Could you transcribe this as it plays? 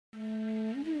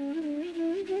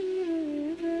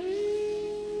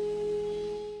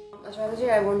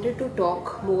Acharya, I wanted to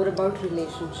talk more about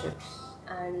relationships,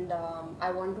 and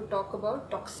I want to talk about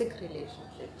toxic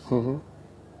relationships.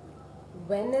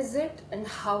 When is it and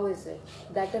how is it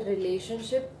that a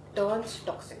relationship turns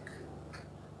toxic?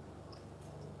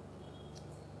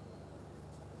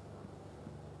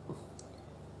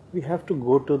 We have to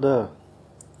go to the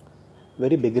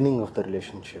very beginning of the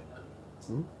relationship.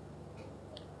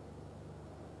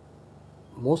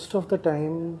 Most of the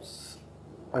times,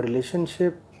 a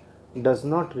relationship does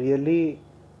not really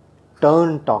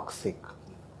turn toxic.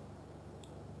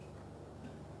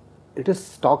 It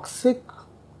is toxic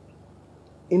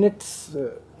in its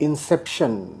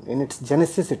inception, in its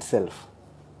genesis itself.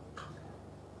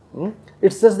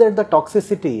 It's just that the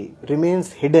toxicity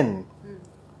remains hidden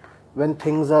when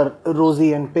things are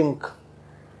rosy and pink.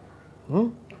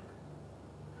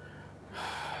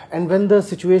 And when the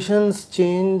situations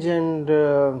change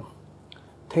and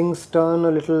things turn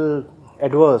a little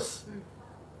adverse,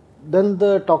 then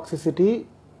the toxicity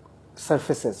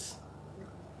surfaces.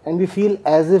 And we feel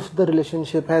as if the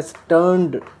relationship has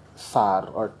turned sour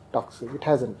or toxic. It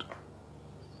hasn't.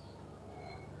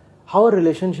 How are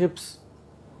relationships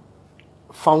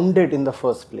founded in the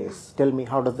first place? Tell me,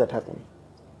 how does that happen?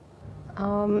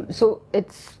 So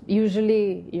it's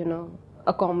usually,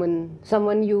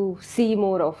 someone you see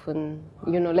more often,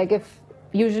 like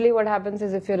usually what happens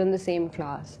is if you're in the same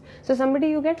class. So somebody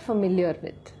you get familiar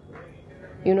with,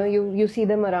 you see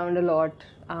them around a lot,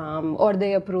 or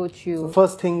they approach you. So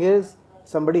first thing is,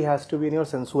 somebody has to be in your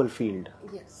sensual field.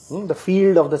 Yes. The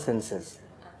field of the senses.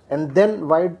 And then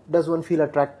why does one feel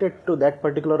attracted to that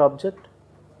particular object?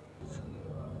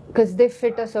 Because they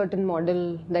fit a certain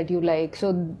model that you like.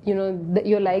 So,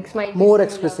 your likes might be More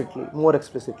similar.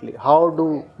 explicitly, how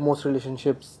do most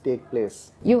relationships take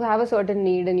place? You have a certain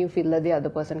need and you feel that the other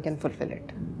person can fulfill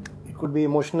it. It could be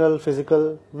emotional,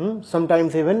 physical,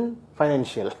 sometimes even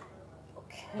financial.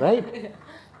 Right?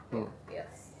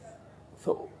 Yes.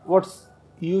 So what's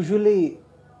usually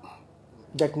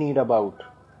that need about?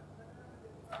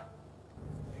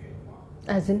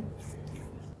 As in?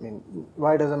 I mean,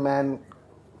 why does a man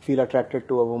feel attracted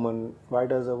to a woman? Why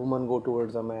does a woman go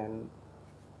towards a man?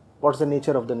 What's the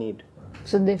nature of the need?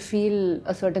 So they feel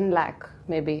a certain lack,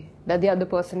 maybe, that the other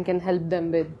person can help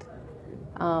them with.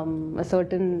 A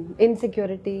certain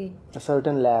insecurity. A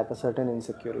certain lack, a certain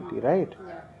insecurity, right?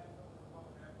 Yeah.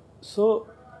 So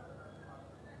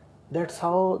that's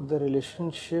how the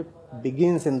relationship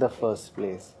begins in the first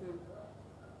place.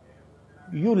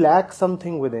 You lack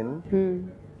something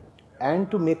within, and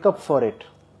to make up for it,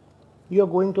 you are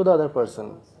going to the other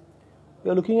person.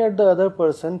 You are looking at the other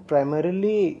person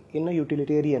primarily in a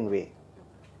utilitarian way.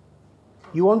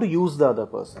 You want to use the other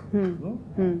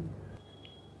person.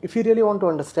 If you really want to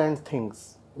understand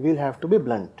things, we'll have to be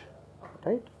blunt,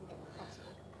 right?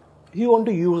 You want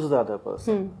to use the other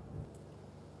person.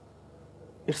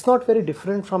 It's not very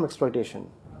different from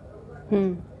exploitation.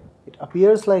 It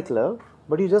appears like love,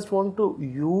 but you just want to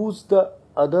use the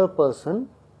other person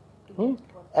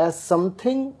as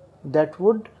something that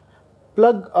would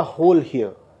plug a hole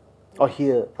here or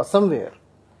somewhere,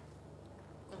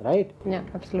 right? Yeah,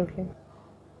 absolutely.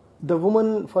 The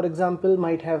woman, for example,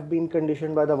 might have been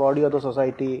conditioned by the body or the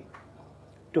society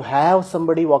to have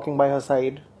somebody walking by her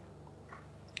side.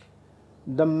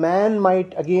 The man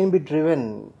might again be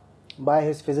driven by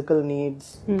his physical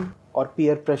needs or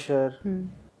peer pressure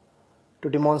to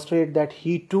demonstrate that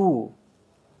he too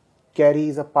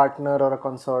carries a partner or a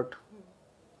consort.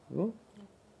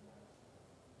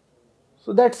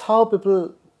 So that's how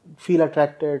people feel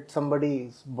attracted.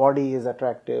 Somebody's body is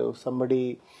attractive,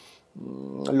 somebody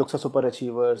looks a super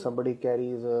achiever, somebody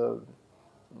carries a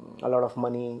lot of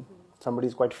money, somebody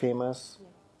is quite famous,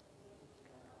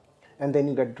 and then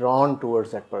you get drawn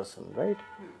towards that person, right?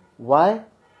 Why?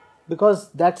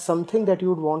 Because that's something that you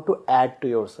would want to add to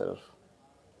yourself.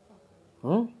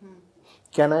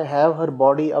 Can I have her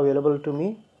body available to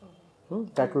me?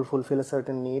 That will fulfill a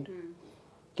certain need.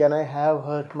 Can I have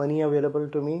her money available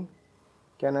to me?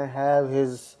 Can I have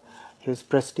his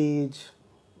prestige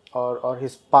or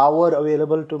his power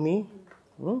available to me?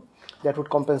 That would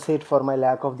compensate for my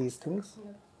lack of these things.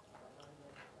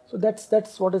 So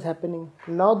that's what is happening.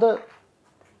 Now the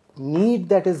need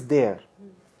that is there,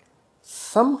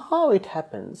 somehow it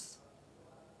happens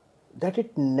that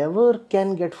it never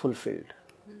can get fulfilled.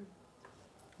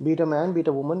 Be it a man, be it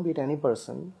a woman, be it any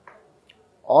person,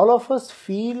 all of us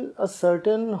feel a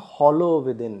certain hollow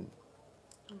within.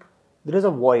 There is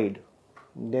a void,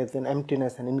 there's an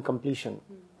emptiness and incompletion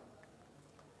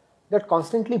that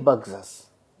constantly bugs us.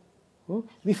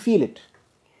 We feel it,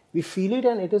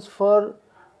 and it is for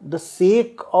the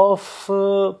sake of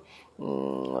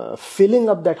filling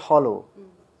up that hollow,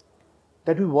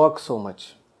 that we work so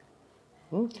much,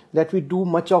 that we do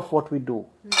much of what we do,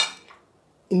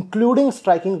 including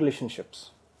striking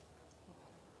relationships.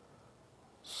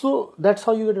 So that's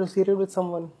how you get associated with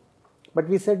someone. But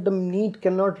we said the need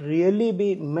cannot really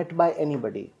be met by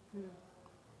anybody.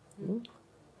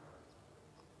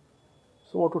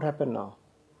 So what would happen now?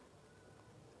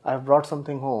 I have brought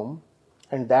something home,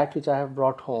 and that which I have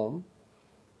brought home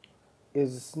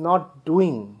is not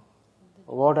doing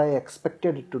what I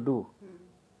expected it to do.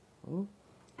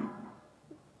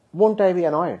 Won't I be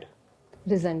annoyed?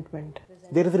 Resentment.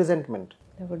 There is resentment.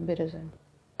 There would be resentment.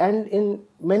 And in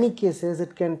many cases,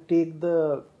 it can take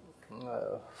the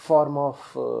form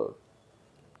of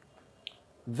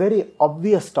very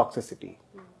obvious toxicity.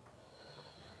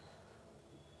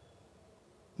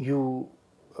 You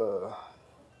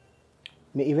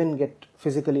may even get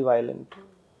physically violent.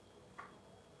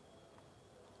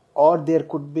 Or there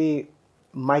could be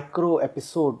micro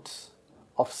episodes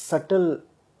of subtle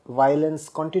violence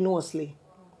continuously.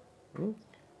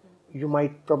 You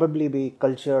might probably be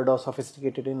cultured or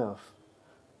sophisticated enough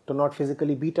to not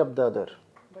physically beat up the other,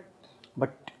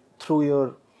 but through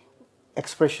your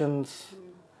expressions,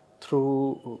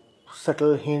 through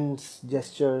subtle hints,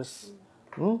 gestures.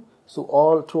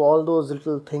 So through all those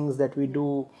little things that we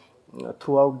do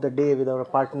throughout the day with our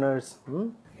partners.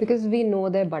 Because we know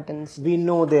their buttons. We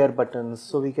know their buttons,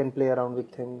 so we can play around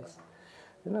with things.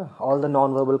 All the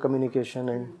non-verbal communication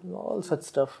and all such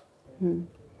stuff.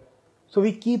 So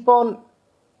we keep on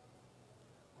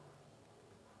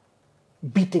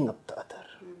beating up the other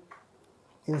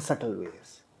in subtle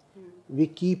ways. We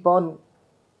keep on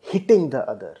hitting the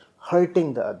other,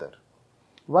 hurting the other.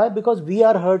 Why? Because we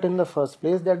are hurt in the first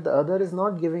place that the other is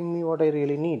not giving me what I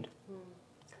really need.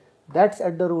 That's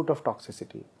at the root of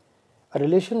toxicity. A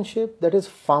relationship that is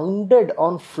founded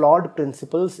on flawed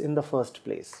principles in the first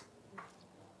place.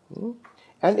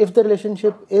 And if the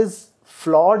relationship is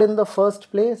flawed in the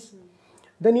first place,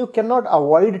 then you cannot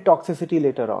avoid toxicity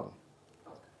later on.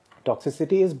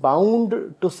 Toxicity is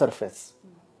bound to surface.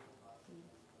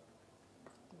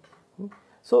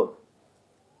 So,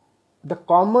 the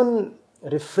common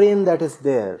refrain that is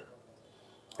there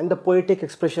and the poetic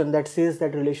expression that says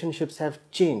that relationships have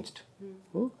changed.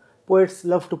 Poets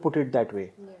love to put it that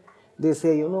way. They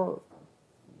say,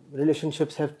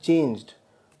 relationships have changed,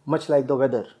 much like the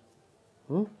weather.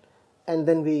 And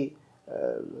then we,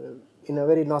 in a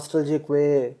very nostalgic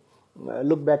way,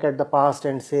 look back at the past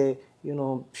and say,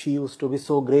 she used to be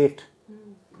so great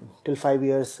till 5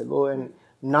 years ago, and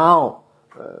now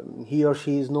he or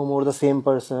she is no more the same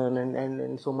person,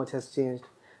 and so much has changed.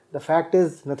 The fact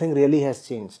is, nothing really has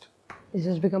changed. It's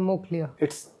just become more clear.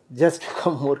 It's just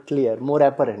become more clear, more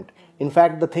apparent. In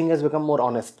fact, the thing has become more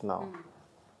honest now.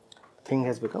 Thing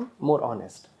has become more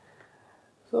honest.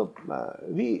 So,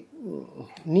 we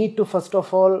need to first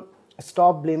of all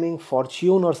stop blaming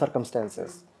fortune or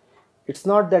circumstances. It's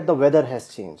not that the weather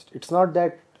has changed. It's not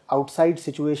that outside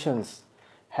situations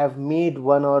have made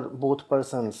one or both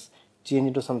persons change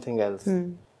into something else.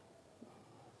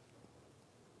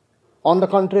 On the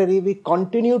contrary, we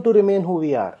continue to remain who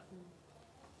we are.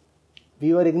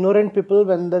 We were ignorant people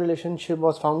when the relationship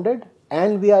was founded,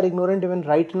 and we are ignorant even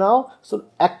right now. So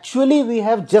actually, we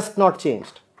have just not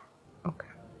changed.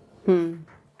 Okay.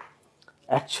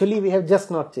 Actually, we have just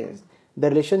not changed. The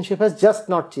relationship has just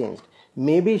not changed.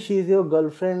 Maybe she is your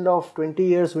girlfriend of 20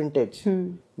 years vintage.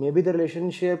 Maybe the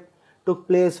relationship took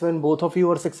place when both of you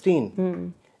were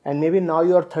 16. And maybe now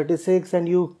you are 36 and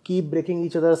you keep breaking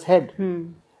each other's head.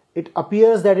 It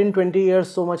appears that in 20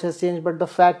 years so much has changed, but the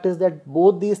fact is that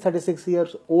both these 36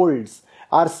 years olds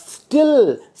are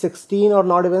still 16 or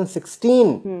not even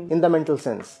 16 in the mental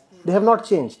sense. They have not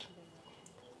changed.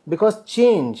 Because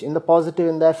change in the positive,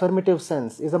 in the affirmative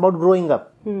sense is about growing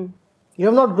up. You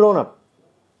have not grown up.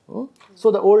 So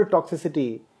the old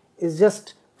toxicity is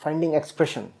just finding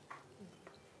expression.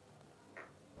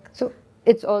 So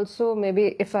it's also,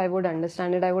 maybe if I would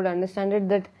understand it, I would understand it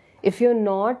that if you're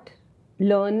not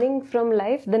learning from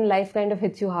life, then life kind of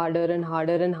hits you harder and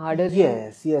harder and harder.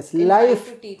 Yes.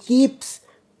 Life keeps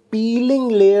peeling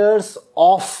layers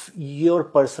off your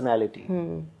personality.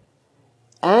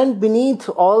 And beneath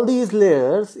all these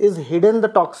layers is hidden the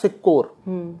toxic core.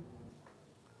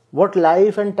 What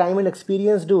life and time and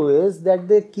experience do is that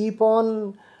they keep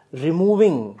on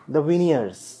removing the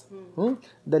veneers,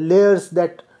 the layers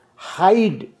that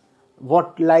hide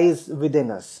what lies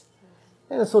within us.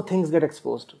 And so things get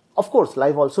exposed. Of course,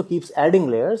 life also keeps adding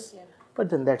layers, but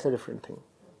then that's a different thing.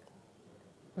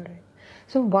 Alright.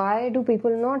 So why do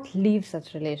people not leave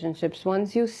such relationships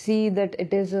once you see that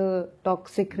it is a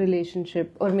toxic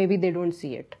relationship, or maybe they don't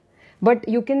see it, but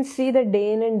you can see that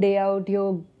day in and day out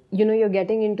you're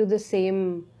getting into the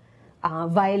same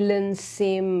violence,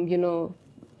 same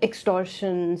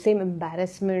extortion, same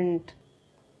embarrassment,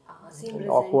 same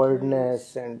resentment.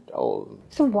 Awkwardness and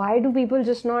So why do people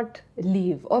just not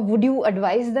leave? Or would you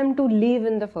advise them to leave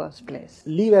in the first place?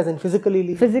 leave as in physically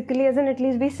leave? Physically, as in at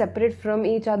least be separate from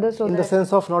each other, so In that the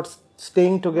sense of not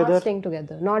staying together, not staying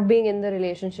together, not being in the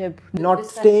relationship, not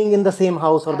staying in the same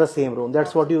house or the same room.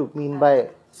 That's what you mean by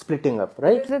splitting up,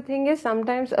 right? The thing is,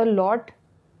 sometimes a lot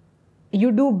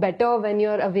you do better when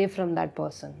you're away from that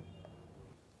person.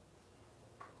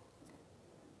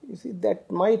 You see,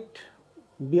 that might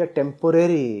be a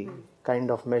temporary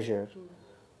kind of measure,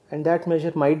 and that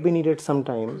measure might be needed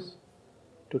sometimes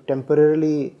to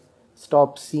temporarily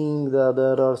stop seeing the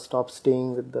other or stop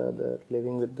staying with the other,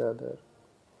 living with the other.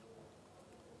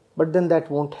 But then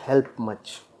that won't help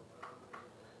much.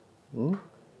 The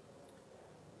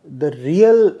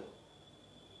real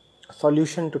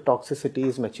solution to toxicity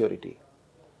is maturity.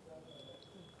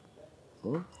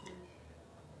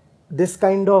 This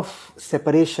kind of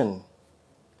separation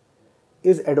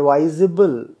is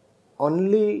advisable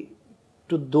only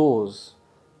to those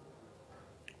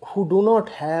who do not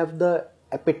have the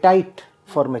appetite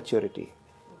for maturity.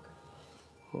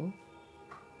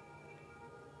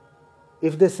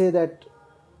 If they say that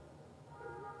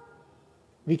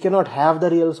we cannot have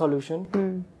the real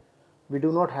solution, we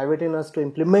do not have it in us to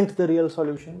implement the real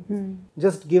solution,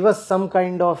 just give us some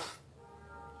kind of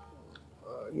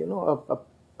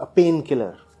a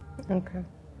painkiller. Okay.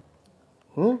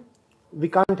 We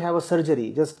can't have a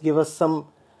surgery, just give us some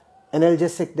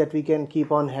analgesic that we can keep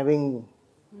on having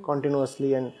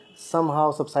continuously and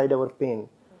somehow subside our pain.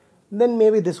 Then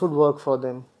maybe this would work for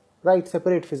them, right?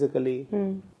 Separate physically,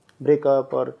 break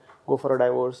up or go for a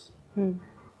divorce.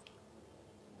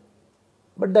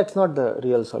 But that's not the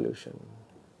real solution.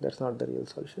 That's not the real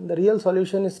solution. The real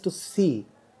solution is to see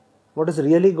what is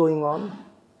really going on.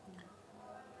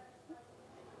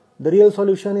 The real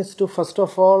solution is to first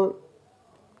of all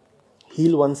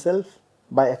heal oneself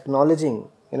by acknowledging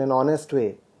in an honest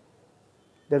way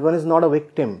that one is not a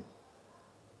victim,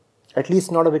 at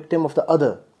least not a victim of the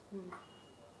other.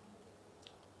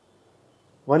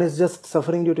 One is just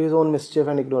suffering due to his own mischief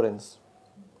and ignorance.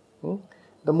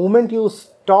 The moment you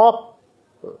stop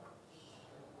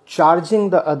charging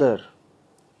the other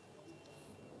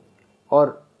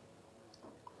or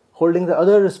holding the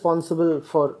other responsible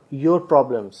for your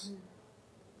problems,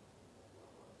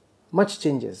 much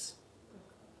changes.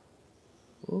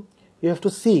 You have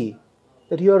to see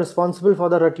that you are responsible for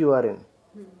the rut you are in.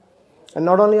 And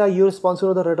not only are you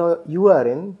responsible for the rut you are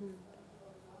in,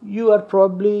 you are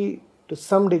probably to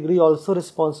some degree also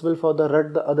responsible for the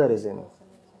rut the other is in.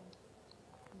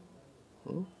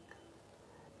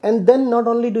 And then not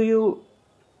only do you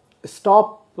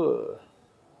stop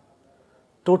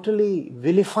totally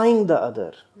vilifying the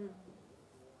other,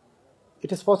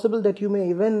 it is possible that you may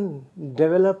even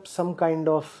develop some kind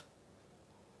of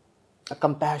a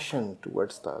compassion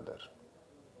towards the other.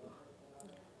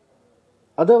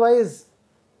 Otherwise,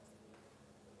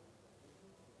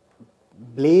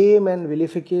 blame and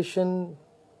vilification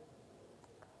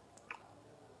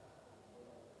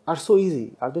are so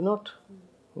easy, are they not?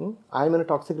 I am in a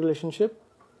toxic relationship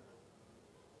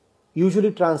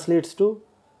usually translates to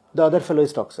the other fellow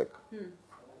is toxic.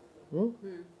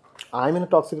 I am in a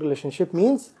toxic relationship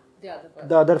means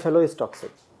the other fellow is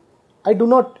toxic. I do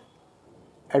not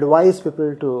advise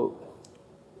people to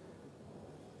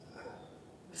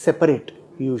separate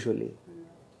usually.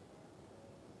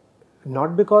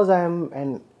 Not because I am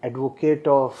an advocate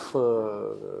of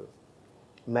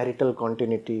marital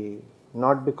continuity,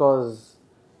 not because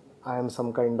I am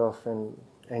some kind of an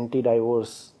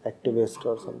anti-divorce activist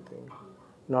or something.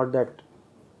 Not that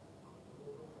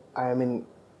I am in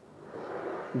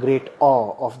great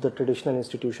awe of the traditional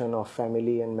institution of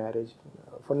family and marriage.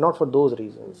 Not for those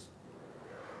reasons.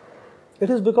 It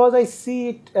is because I see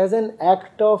it as an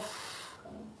act of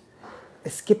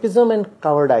escapism and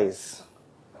cowardice.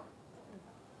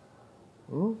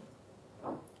 To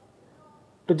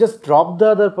just drop the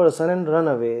other person and run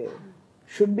away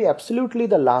should be absolutely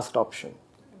the last option.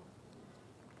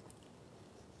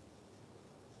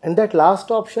 And that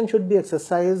last option should be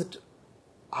exercised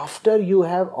after you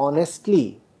have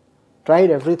honestly tried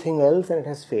everything else and it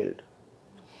has failed.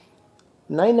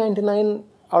 999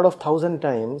 out of 1,000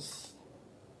 times,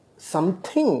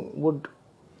 something would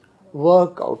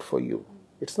work out for you.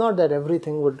 It's not that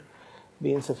everything would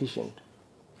be insufficient.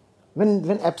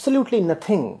 When absolutely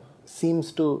nothing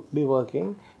seems to be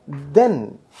working,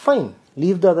 then fine,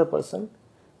 leave the other person.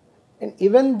 And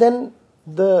even then,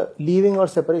 the leaving or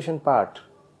separation part,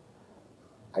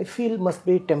 I feel must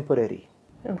be temporary.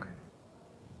 Okay.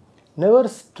 Never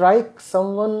strike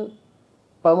someone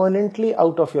permanently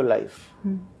out of your life.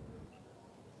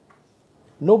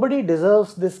 Nobody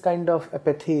deserves this kind of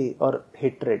apathy or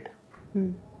hatred.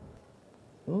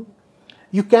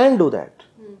 You can do that.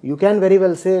 You can very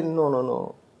well say,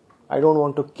 no, I don't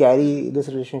want to carry this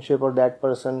relationship or that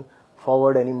person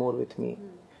forward anymore with me.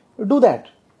 Do that.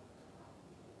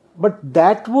 But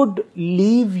that would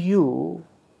leave you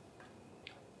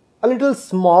a little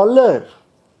smaller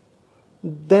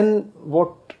than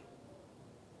what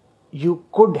you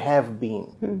could have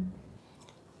been.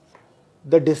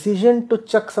 The decision to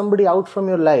chuck somebody out from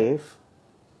your life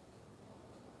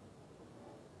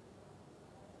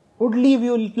would leave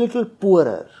you a little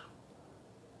poorer.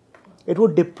 It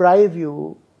would deprive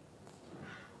you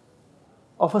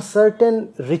of a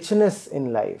certain richness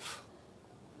in life.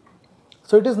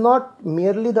 So it is not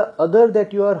merely the other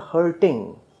that you are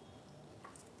hurting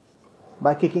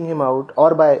by kicking him out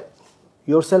or by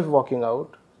yourself walking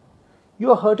out.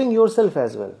 You are hurting yourself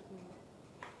as well.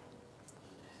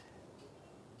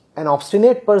 An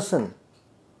obstinate person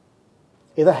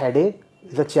is a headache,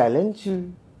 is a challenge.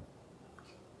 When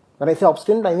I say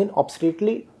obstinate, I mean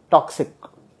obstinately toxic.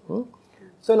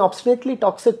 So an obstinately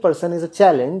toxic person is a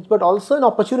challenge, but also an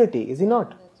opportunity, is he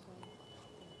not?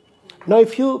 Now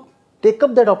if you take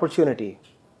up that opportunity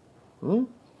and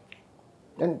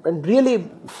really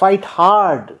fight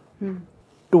hard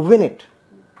to win it,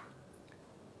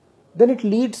 then it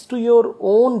leads to your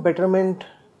own betterment,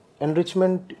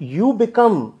 enrichment. You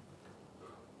become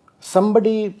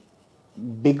somebody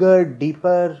bigger,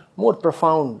 deeper, more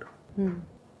profound.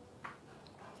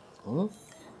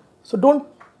 So don't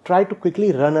try to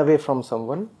quickly run away from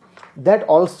someone. That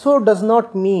also does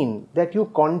not mean that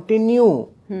you continue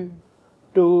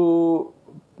to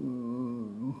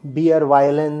bear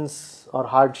violence or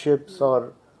hardships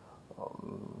or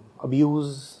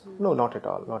abuse. No, not at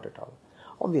all, not at all.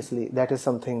 Obviously, that is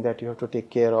something that you have to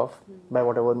take care of by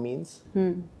whatever means.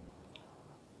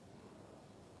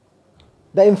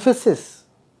 The emphasis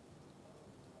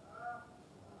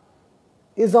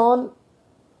is on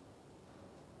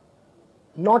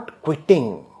not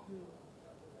quitting.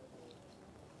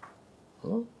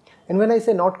 And when I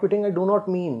say not quitting, I do not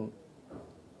mean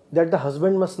that the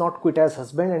husband must not quit as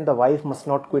husband and the wife must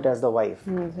not quit as the wife.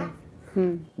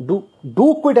 Do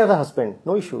quit as a husband,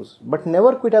 no issues, but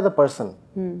never quit as a person.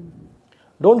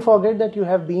 Don't forget that you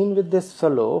have been with this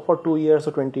fellow for 2 years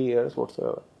or 20 years,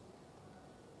 whatsoever.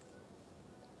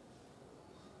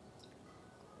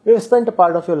 You have spent a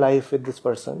part of your life with this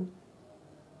person,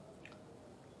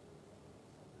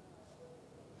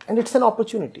 and it's an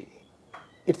opportunity.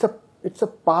 It's a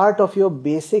part of your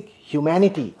basic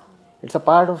humanity. It's a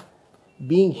part of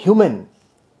being human.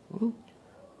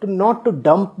 Not to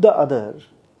dump the other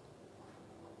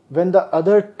when the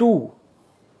other too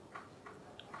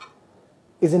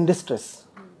is in distress.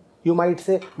 You might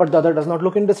say, but the other does not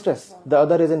look in distress. The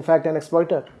other is in fact an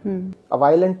exploiter, a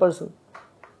violent person.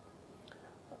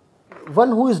 One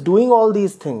who is doing all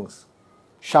these things,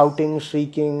 shouting,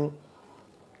 shrieking,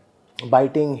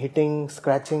 biting, hitting,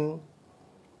 scratching,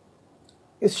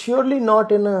 is surely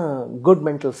not in a good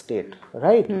mental state,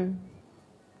 right?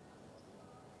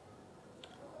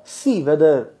 See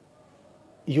whether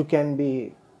you can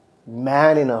be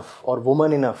man enough or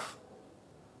woman enough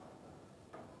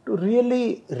to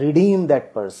really redeem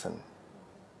that person.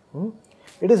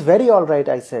 It is very alright,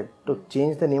 I said, to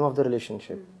change the name of the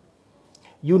relationship.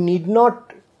 You need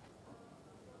not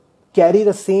carry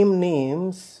the same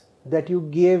names that you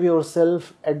gave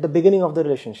yourself at the beginning of the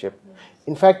relationship.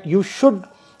 In fact, you should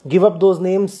give up those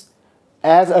names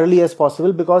as early as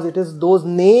possible, because it is those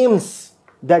names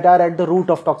that are at the root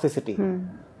of toxicity.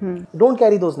 Don't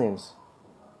carry those names.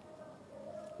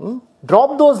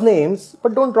 Drop those names,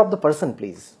 but don't drop the person,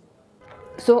 please.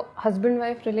 So,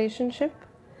 husband-wife relationship,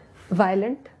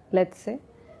 violent, let's say,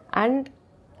 and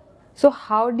so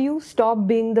how do you stop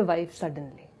being the wife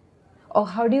suddenly? Or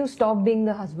how do you stop being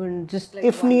the husband just like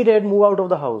If needed, move out of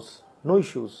the house. No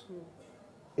issues.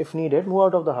 If needed, move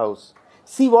out of the house.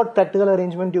 See what practical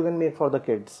arrangement you can make for the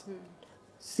kids.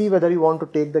 See whether you want to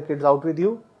take the kids out with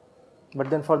you. But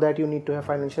then for that you need to have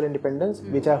financial independence,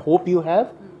 which I hope you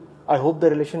have. I hope the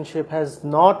relationship has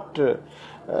not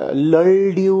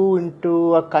lulled you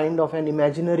into a kind of an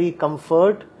imaginary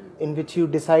comfort in which you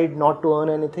decide not to earn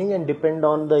anything and depend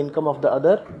on the income of the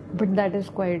other. But that is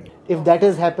quite... If that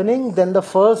is happening, then the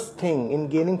first thing in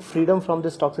gaining freedom from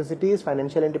this toxicity is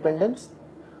financial independence.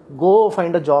 Go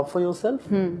find a job for yourself.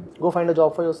 Go find a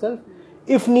job for yourself.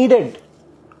 If needed,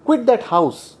 quit that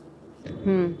house.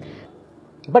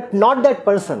 But not that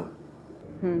person.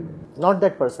 Not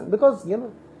that person. Because,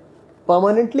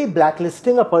 permanently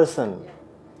blacklisting a person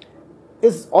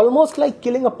is almost like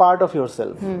killing a part of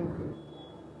yourself.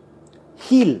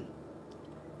 Heal.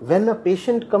 When a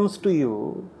patient comes to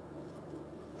you,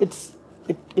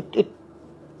 it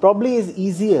probably is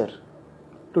easier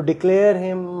to declare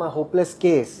him a hopeless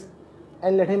case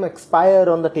and let him expire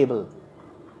on the table.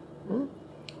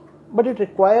 But it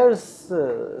requires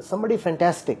somebody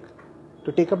fantastic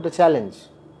to take up the challenge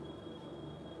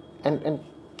and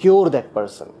cure that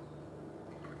person.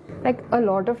 Like a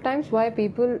lot of times why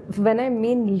people, when I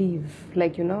mean leave,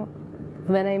 like,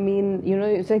 when I mean,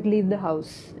 it's like leave the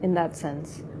house in that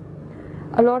sense.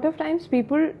 A lot of times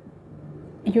people,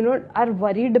 are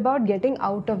worried about getting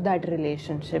out of that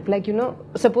relationship. Like,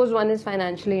 suppose one is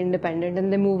financially independent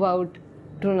and they move out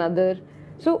to another.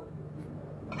 So,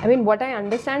 I mean, what I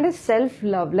understand is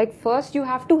self-love. Like, first you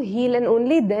have to heal and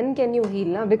only then can you heal.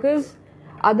 Now, because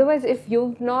otherwise, if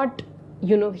you've not,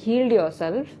 healed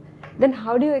yourself, then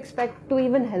how do you expect to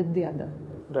even help the other?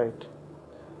 Right.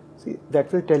 See,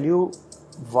 that will tell you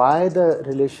why the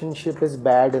relationship is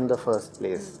bad in the first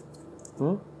place.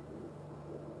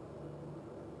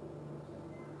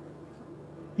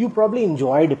 You probably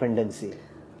enjoy dependency.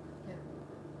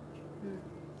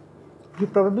 You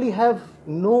probably have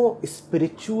no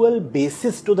spiritual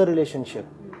basis to the relationship.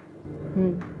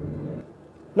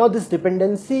 Now, this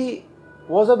dependency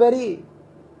was a very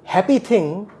happy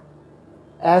thing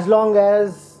as long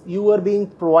as you were being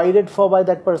provided for by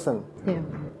that person. Yeah.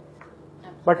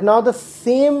 But now the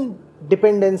same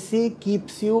dependency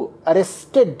keeps you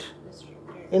arrested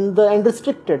and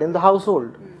restricted in the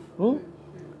household.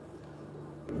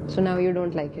 So now you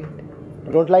don't like it.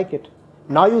 You don't like it.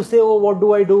 Now you say, oh, what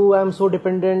do I do? I'm so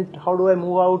dependent. How do I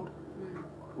move out?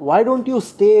 Why don't you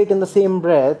state in the same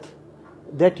breath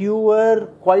that you were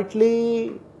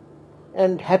quietly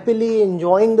and happily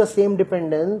enjoying the same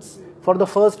dependence for the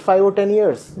first 5 or 10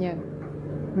 years? Yeah.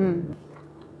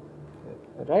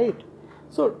 Right?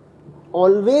 So,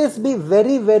 always be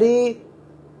very, very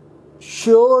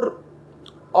sure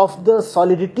of the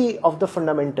solidity of the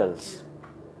fundamentals.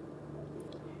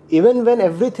 Even when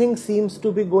everything seems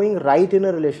to be going right in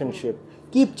a relationship,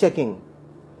 keep checking.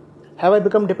 Have I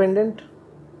become dependent?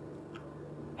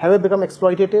 Have I become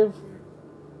exploitative?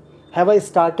 Have I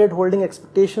started holding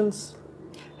expectations?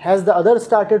 Has the other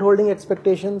started holding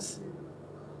expectations?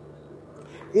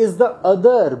 Is the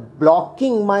other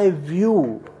blocking my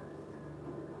view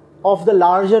of the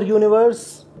larger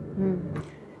universe?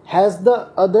 Has the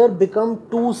other become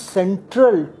too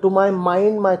central to my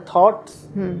mind, my thoughts?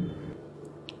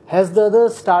 Has the other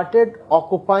started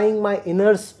occupying my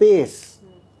inner space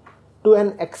to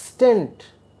an extent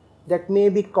that may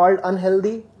be called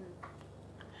unhealthy?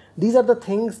 These are the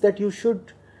things that you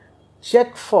should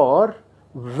check for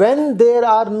when there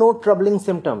are no troubling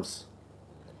symptoms.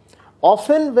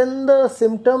 Often when the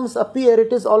symptoms appear,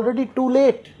 it is already too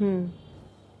late.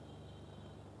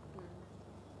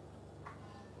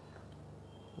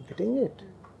 Getting it?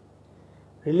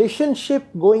 Relationship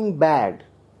going bad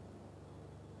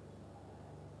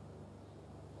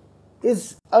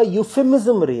is a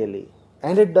euphemism really,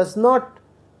 and it does not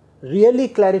really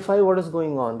clarify what is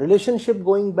going on. Relationship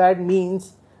going bad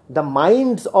means the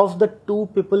minds of the two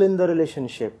people in the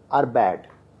relationship are bad.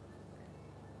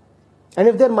 And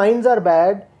if their minds are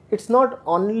bad, it's not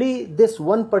only this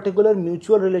one particular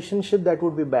mutual relationship that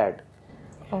would be bad.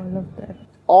 All of that.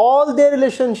 All their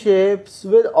relationships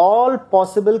with all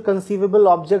possible conceivable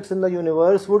objects in the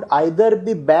universe would either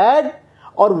be bad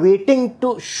or waiting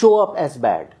to show up as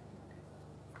bad.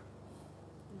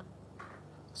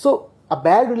 So, a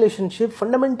bad relationship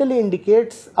fundamentally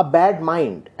indicates a bad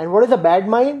mind. And what is a bad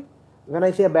mind? When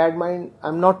I say a bad mind,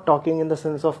 I'm not talking in the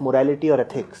sense of morality or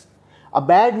ethics. A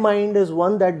bad mind is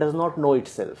one that does not know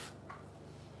itself.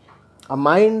 A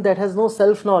mind that has no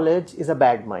self-knowledge is a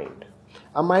bad mind.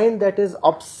 A mind that is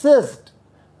obsessed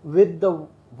with the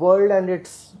world and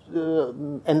its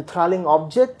enthralling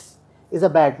objects is a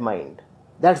bad mind.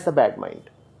 That's the bad mind.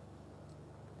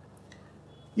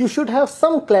 You should have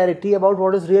some clarity about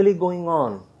what is really going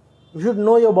on. You should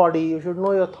know your body, you should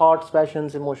know your thoughts,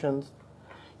 passions, emotions.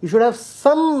 You should have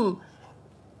some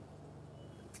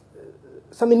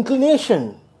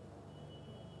inclination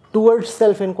towards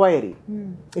self-inquiry.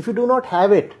 If you do not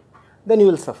have it, then you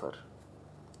will suffer.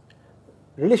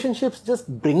 Relationships just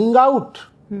bring out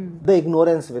the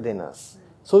ignorance within us.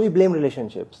 So we blame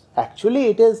relationships. Actually,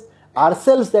 it is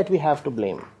ourselves that we have to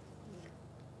blame.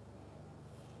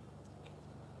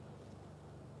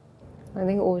 I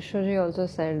think Osho ji also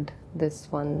said this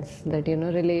once, that in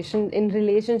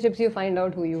relationships you find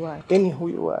out who you are. In who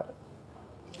you are.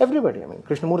 Everybody, I mean,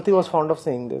 Krishnamurti was fond of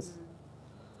saying this.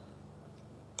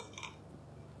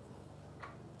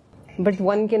 But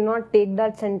one cannot take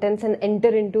that sentence and enter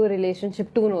into a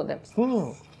relationship to know them.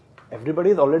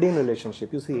 Everybody is already in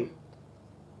relationship. You see,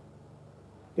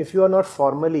 if you are not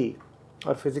formally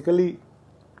or physically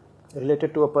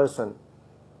related to a person,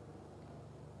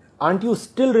 aren't you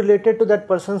still related to that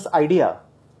person's idea?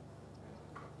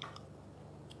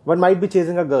 One might be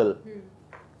chasing a girl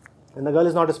and the girl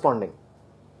is not responding.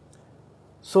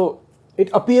 So it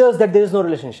appears that there is no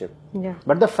relationship. Yeah.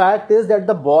 But the fact is that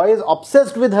the boy is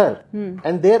obsessed with her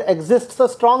and there exists a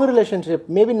strong relationship,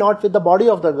 maybe not with the body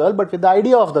of the girl, but with the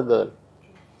idea of the girl.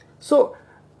 So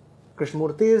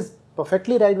Krishnamurti is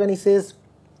perfectly right when he says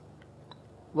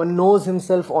one knows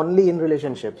himself only in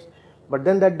relationships. But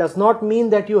then that does not mean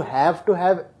that you have to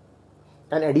have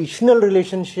an additional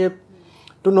relationship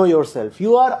to know yourself.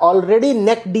 You are already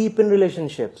neck deep in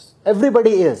relationships.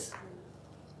 Everybody is.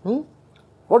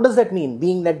 What does that mean,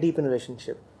 being neck deep in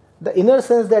relationship? The inner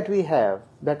sense that we have,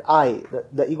 that I,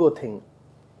 the ego thing,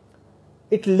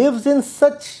 it lives in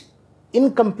such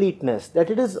incompleteness that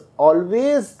it is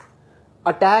always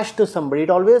attached to somebody. It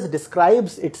always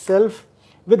describes itself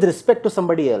with respect to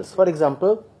somebody else. For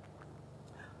example,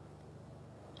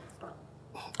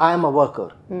 I am a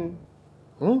worker.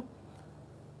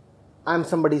 I am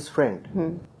somebody's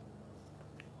friend.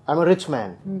 I am a rich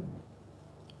man.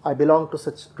 I belong to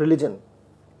such religion.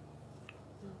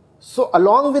 So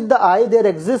along with the I, there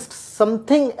exists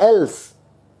something else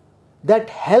that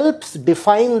helps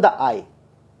define the I.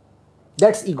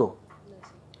 That's ego.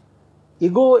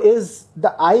 Ego is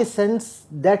the I sense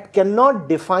that cannot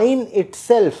define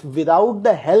itself without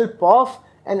the help of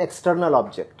an external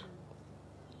object.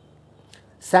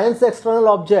 Sans the external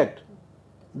object,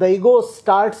 the ego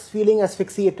starts feeling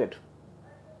asphyxiated.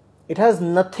 It has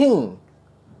nothing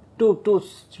to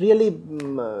really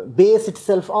base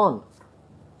itself on.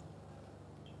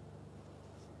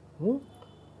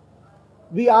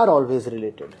 We are always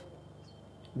related.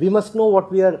 We must know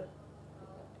what we are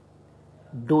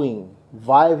doing,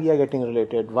 why we are getting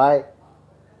related, why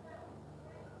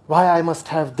I must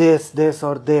have this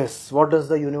or this. What does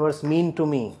the universe mean to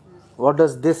me? What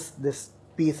does this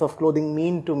piece of clothing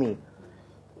mean to me?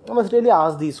 I must really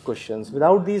ask these questions.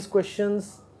 Without these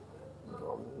questions,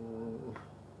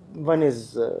 one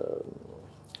is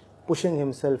pushing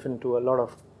himself into a lot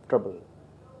of trouble.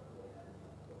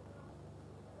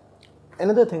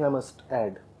 Another thing I must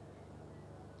add.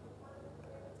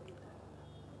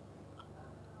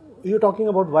 You're talking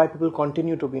about why people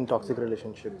continue to be in toxic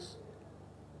relationships.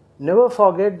 Never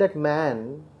forget that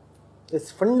man is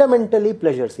fundamentally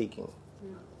pleasure seeking.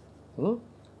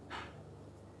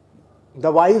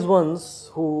 The wise ones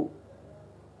who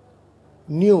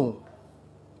knew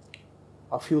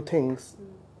a few things,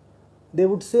 they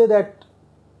would say that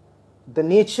the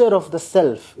nature of the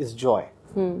self is joy.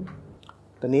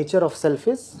 The nature of self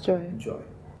is Joy.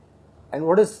 And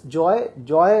what is joy?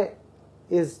 Joy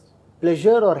is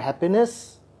pleasure or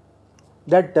happiness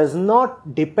that does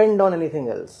not depend on anything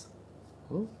else.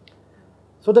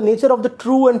 So the nature of the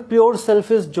true and pure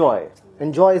self is joy,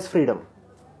 and joy is freedom,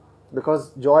 because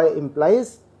joy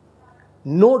implies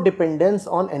no dependence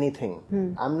on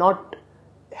anything. I'm not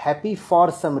happy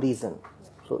for some reason.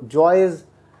 So joy is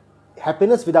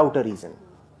happiness without a reason.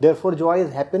 Therefore joy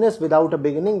is happiness without a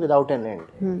beginning, without an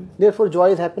end. Therefore joy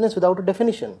is happiness without a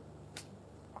definition.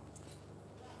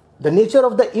 The nature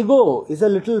of the ego is a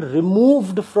little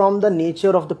removed from the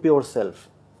nature of the pure self.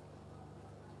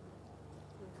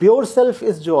 Pure self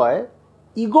is joy,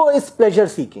 ego is pleasure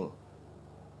seeking.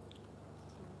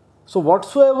 So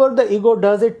whatsoever the ego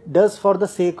does, it does for the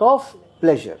sake of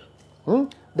pleasure.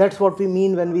 That's what we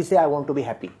mean when we say, I want to be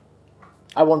happy.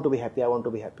 I want to be happy, I want to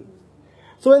be happy.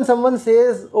 So when someone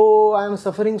says, oh, I am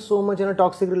suffering so much in a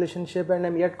toxic relationship and I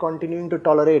am yet continuing to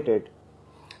tolerate it,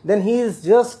 then he is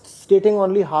just stating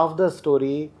only half the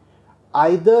story,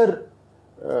 either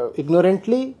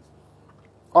ignorantly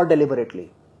or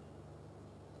deliberately.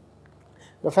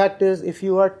 The fact is, if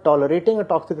you are tolerating a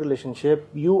toxic relationship,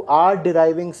 you are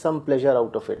deriving some pleasure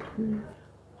out of it.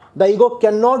 The ego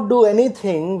cannot do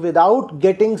anything without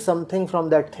getting something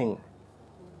from that thing.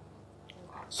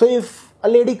 So if a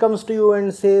lady comes to you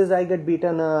and says, I get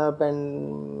beaten up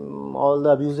and all the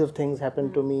abusive things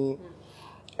happen to me,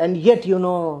 and yet,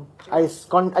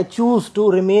 I choose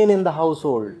to remain in the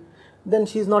household, then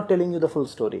she is not telling you the full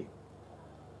story.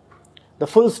 The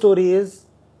full story is,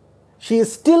 she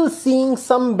is still seeing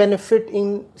some benefit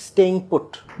in staying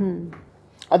put.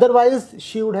 Otherwise,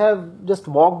 she would have just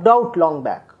walked out long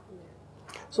back.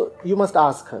 So you must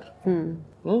ask her,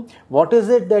 what is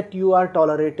it that you are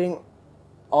tolerating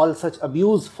all such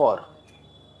abuse for?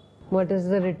 What is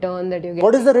the return that you get?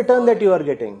 What is the return that you are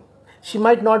getting? She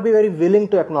might not be very willing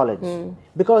to acknowledge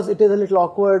because it is a little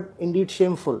awkward, indeed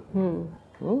shameful.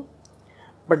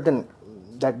 But then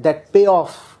that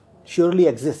payoff surely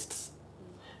exists.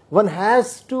 One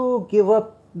has to give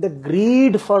up the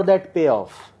greed for that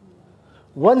payoff.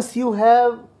 Once you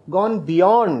have gone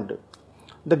beyond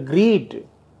the greed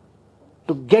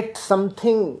to get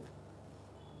something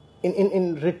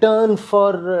in return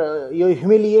for your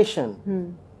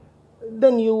humiliation,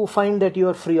 then you find that you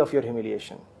are free of your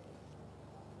humiliation.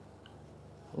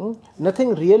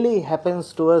 Nothing really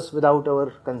happens to us without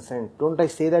our consent. Don't I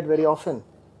say that very often?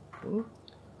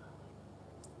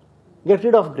 Get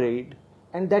rid of greed,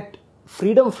 and that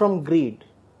freedom from greed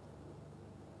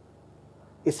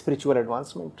is spiritual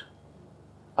advancement.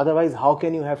 Otherwise, how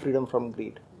can you have freedom from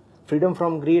greed? Freedom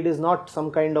from greed is not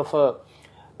some kind of a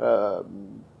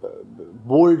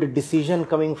bold decision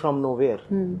coming from nowhere.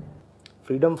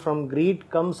 Freedom from greed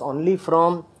comes only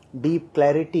from deep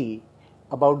clarity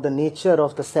about the nature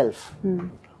of the self.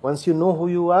 Once you know who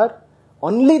you are,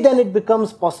 only then it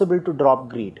becomes possible to drop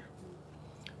greed.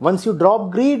 Once you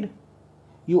drop greed,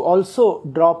 you also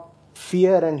drop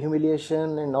fear and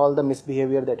humiliation and all the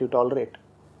misbehavior that you tolerate.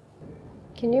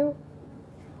 Can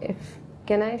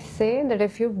I say that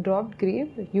if you've dropped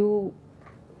greed, you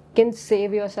can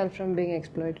save yourself from being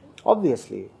exploited?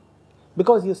 Obviously.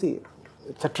 Because you see,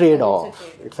 it's a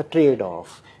trade-off. It's a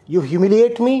trade-off. You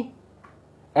humiliate me,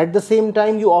 at the same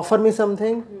time you offer me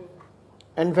something,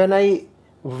 and when I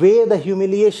weigh the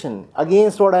humiliation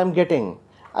against what I am getting,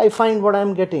 I find what I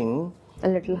am getting A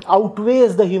little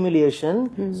outweighs the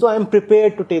humiliation, so I am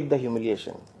prepared to take the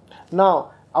humiliation.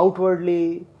 Now,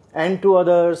 outwardly and to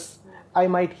others, I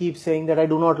might keep saying that I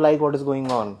do not like what is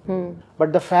going on.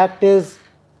 But the fact is,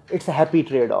 it's a happy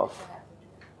trade-off.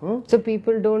 So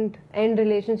people don't end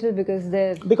relationships because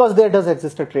there does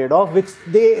exist a trade-off which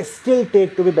they still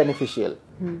take to be beneficial.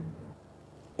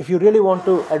 If you really want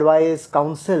to advise,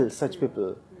 counsel such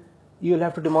people, you will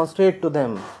have to demonstrate to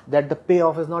them that the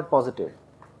payoff is not positive.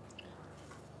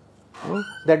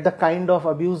 That the kind of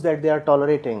abuse that they are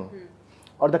tolerating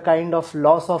or the kind of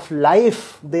loss of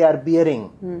life they are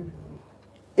bearing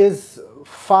is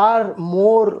far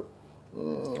more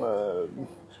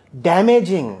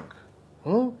damaging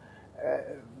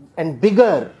and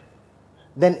bigger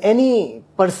than any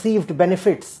perceived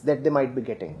benefits that they might be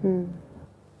getting.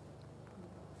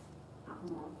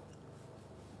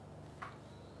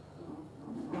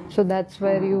 So that's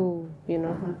where you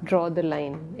draw the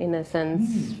line in a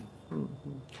sense.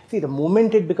 See, the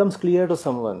moment it becomes clear to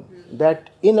someone that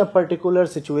in a particular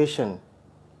situation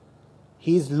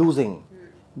he is losing,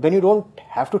 then you don't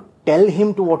have to tell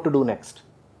him to what to do next.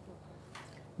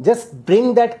 Just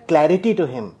bring that clarity to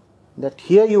him that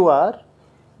here you are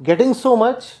getting so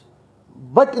much,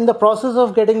 but in the process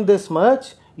of getting this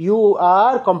much, you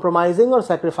are compromising or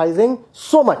sacrificing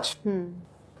so much.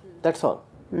 That's all.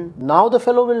 Now the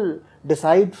fellow will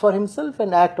decide for himself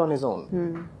and act on his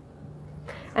own.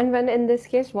 And when in this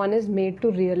case one is made to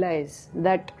realize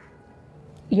that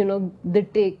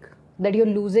that you're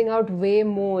losing out way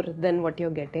more than what you're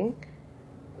getting,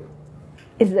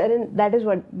 is there a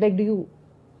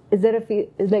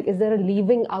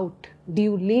leaving out? Do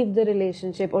you leave the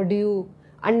relationship, or do you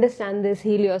understand this,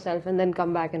 heal yourself, and then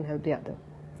come back and help the other?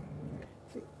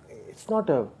 It's not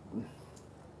there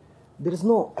is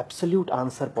no absolute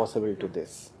answer possible to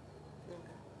this.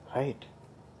 Right?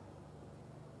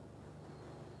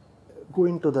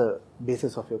 Going to the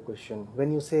basis of your question,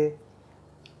 when you say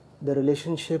the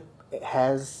relationship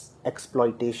has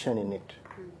exploitation in it,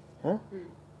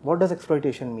 what does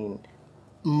exploitation mean?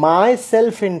 My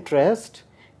self-interest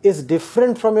is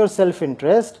different from your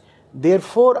self-interest,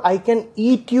 therefore I can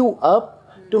eat you up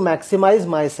to maximize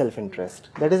my self-interest.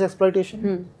 That is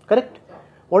exploitation. Correct?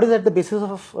 What is at the basis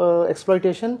of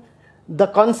exploitation? The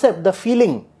concept, the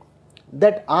feeling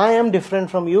that I am different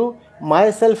from you,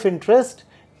 my self-interest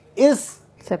is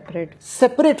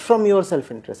separate from your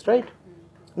self-interest, right?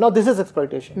 Now this is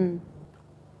exploitation.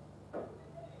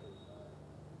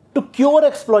 To cure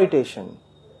exploitation,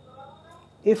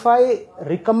 if I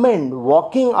recommend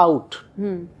walking out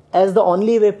as the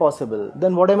only way possible,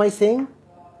 then what am I saying?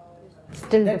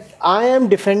 I am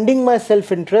defending my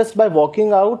self-interest by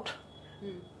walking out,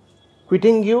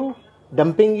 quitting you,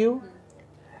 dumping you.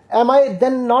 Am I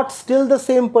then not still the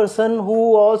same person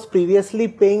who was previously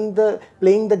playing the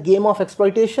game of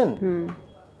exploitation?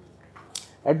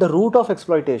 At the root of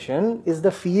exploitation is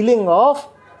the feeling of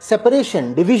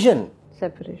separation, division.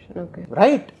 Separation, okay.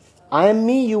 Right? I am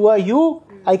me, you are you.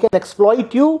 I can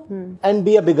exploit you and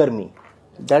be a bigger me.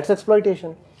 That's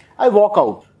exploitation. I walk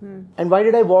out. And why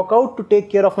did I walk out? To take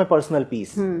care of my personal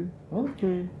peace. Am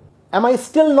I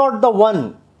still not the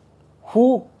one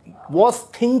who was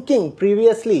thinking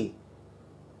previously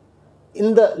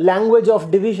in the language of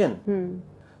division?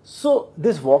 So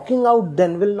this walking out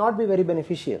then will not be very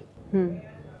beneficial.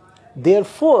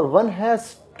 Therefore, one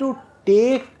has to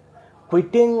take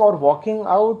quitting or walking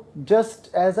out just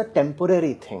as a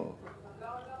temporary thing.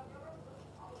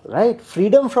 Right?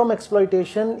 Freedom from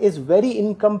exploitation is very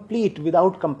incomplete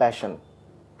without compassion.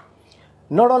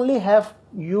 Not only have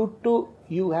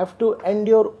you have to end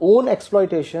your own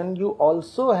exploitation, you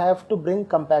also have to bring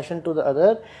compassion to the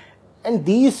other, and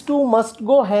these two must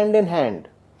go hand in hand.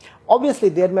 Obviously,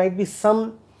 there might be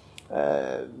some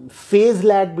phase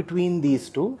lag between these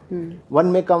two.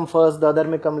 One may come first, the other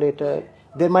may come later.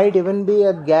 There might even be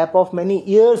a gap of many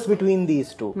years between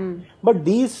these two. But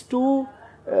these two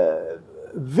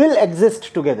will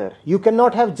exist together. You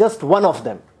cannot have just one of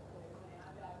them.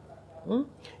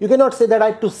 You cannot say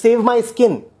that to save my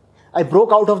skin, I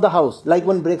broke out of the house, like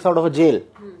one breaks out of a jail.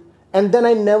 And then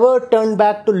I never turned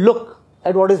back to look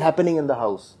at what is happening in the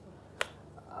house.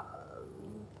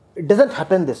 It doesn't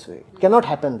happen this way. It cannot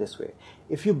happen this way.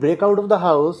 If you break out of the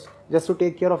house just to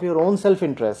take care of your own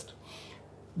self-interest,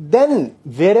 then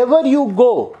wherever you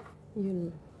go,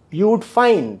 you would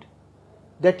find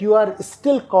that you are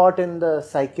still caught in the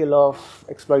cycle of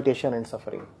exploitation and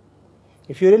suffering.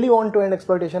 If you really want to end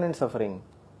exploitation and suffering,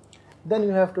 then you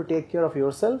have to take care of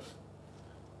yourself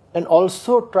and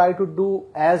also try to do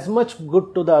as much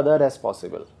good to the other as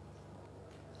possible.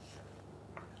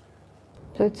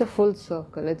 So it's a full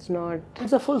circle, it's not...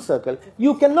 It's a full circle.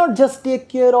 You cannot just take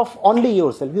care of only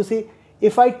yourself. You see,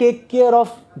 if I take care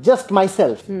of just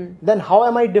myself, then how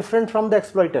am I different from the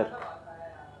exploiter?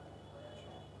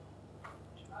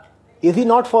 Is he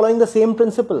not following the same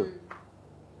principle?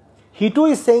 He too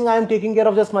is saying, I am taking care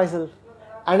of just myself.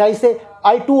 And I say,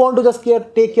 I too want to just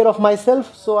take care of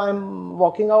myself, so I am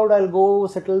walking out, I'll go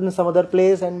settle in some other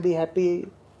place and be happy.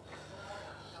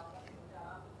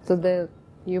 So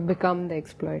you become the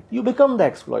exploiter. You become the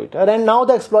exploiter, and now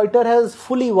the exploiter has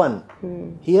fully won.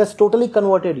 He has totally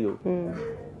converted you.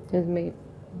 Has made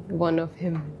one of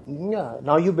him. Yeah,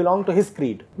 now you belong to his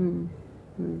creed.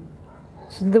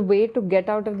 So the way to get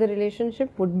out of the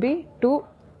relationship would be to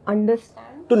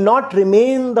understand. To not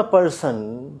remain the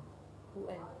person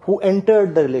who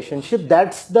entered the relationship.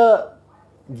 That's the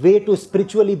way to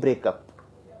spiritually break up.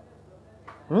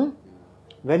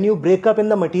 When you break up in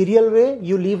the material way,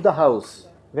 you leave the house.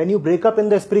 When you break up in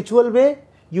the spiritual way,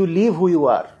 you leave who you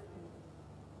are.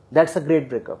 That's a great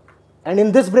breakup. And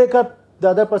in this breakup, the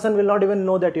other person will not even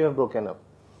know that you have broken up.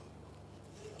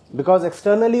 Because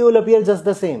externally you will appear just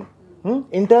the same.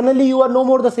 Internally you are no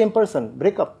more the same person.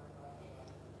 Break up.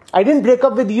 I didn't break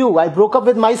up with you. I broke up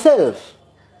with myself.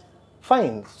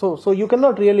 Fine. So you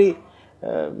cannot really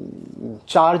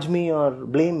charge me or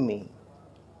blame me.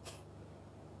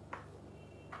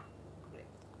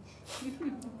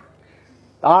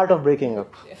 Art of breaking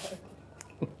up.